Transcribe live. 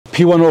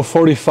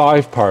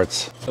P1045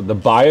 parts. The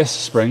bias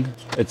spring,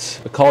 it's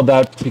called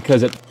that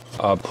because it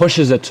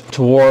pushes it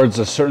towards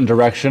a certain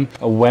direction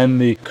when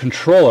the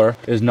controller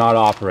is not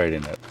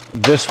operating it.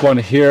 This one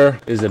here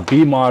is a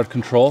B-mod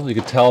control. You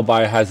can tell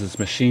by it has its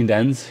machined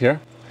ends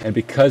here. And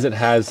because it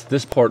has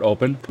this port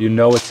open, you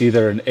know it's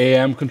either an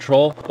AM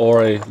control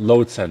or a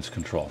load sense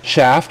control.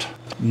 Shaft,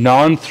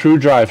 non-through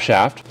drive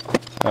shaft.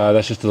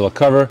 That's just a little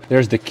cover.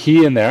 There's the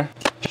key in there,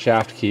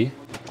 shaft key.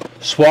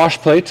 Swash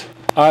plate.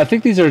 I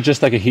think these are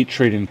just like a heat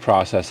treating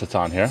process that's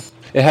on here.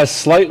 It has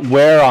slight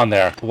wear on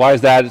there. Why is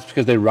that? It's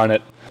because they run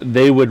it.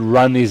 They would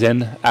run these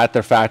in at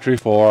their factory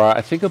for, I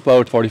think,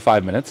 about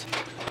 45 minutes.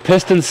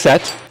 Piston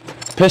set.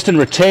 Piston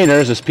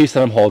retainers, this piece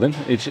that I'm holding,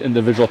 each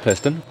individual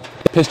piston.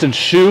 Piston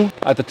shoe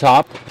at the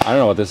top. I don't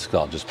know what this is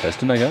called, just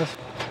piston, I guess.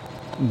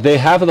 They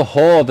have the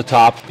hole at the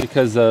top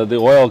because the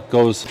oil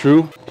goes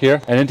through here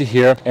and into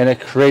here, and it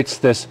creates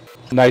this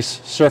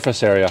nice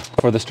surface area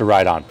for this to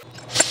ride on.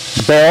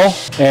 Ball,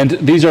 and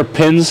these are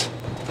pins,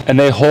 and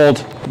they hold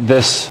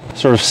this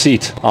sort of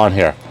seat on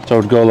here. So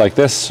it would go like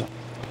this.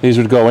 These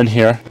would go in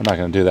here. I'm not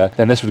going to do that.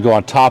 Then this would go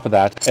on top of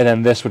that, and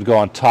then this would go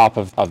on top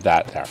of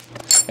that there.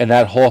 And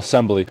that whole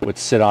assembly would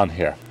sit on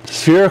here.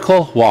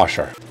 Spherical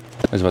washer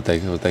is what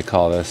they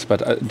call this,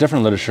 but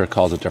different literature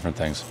calls it different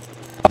things.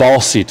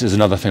 Ball seat is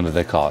another thing that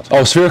they call it.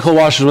 Oh, spherical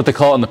washer is what they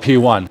call it on the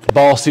P1.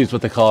 Ball seat is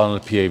what they call it on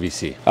the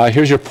PAVC.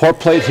 Here's your port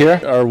plate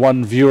here. Or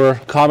one viewer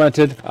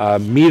commented,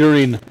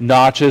 metering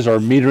notches or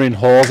metering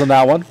holes in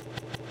that one.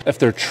 If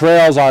they're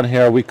trails on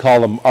here, we call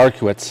them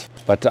arcuates,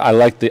 but I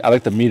like the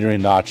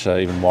metering notch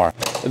even more.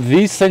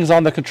 These things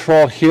on the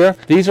control here,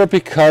 these are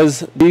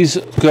because these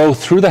go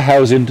through the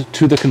housing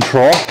to the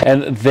control,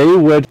 and they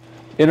would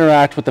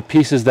interact with the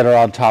pieces that are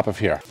on top of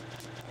here.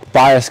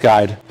 Bias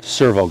guide,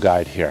 servo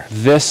guide here.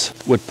 This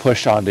would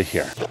push onto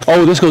here.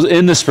 Oh, this goes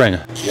in the spring.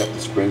 Yep, the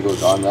spring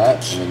goes on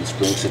that, and then the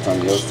spring sits on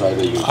the outside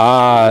of you.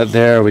 Ah,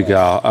 there we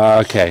go.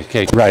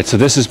 Okay. Right, so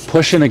this is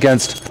pushing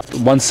against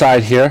one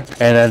side here,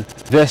 and then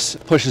this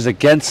pushes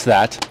against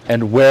that,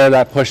 and where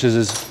that pushes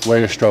is where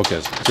your stroke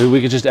is. So we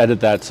could just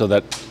edit that so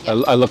that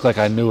I look like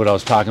I knew what I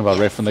was talking about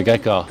right from the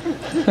get-go.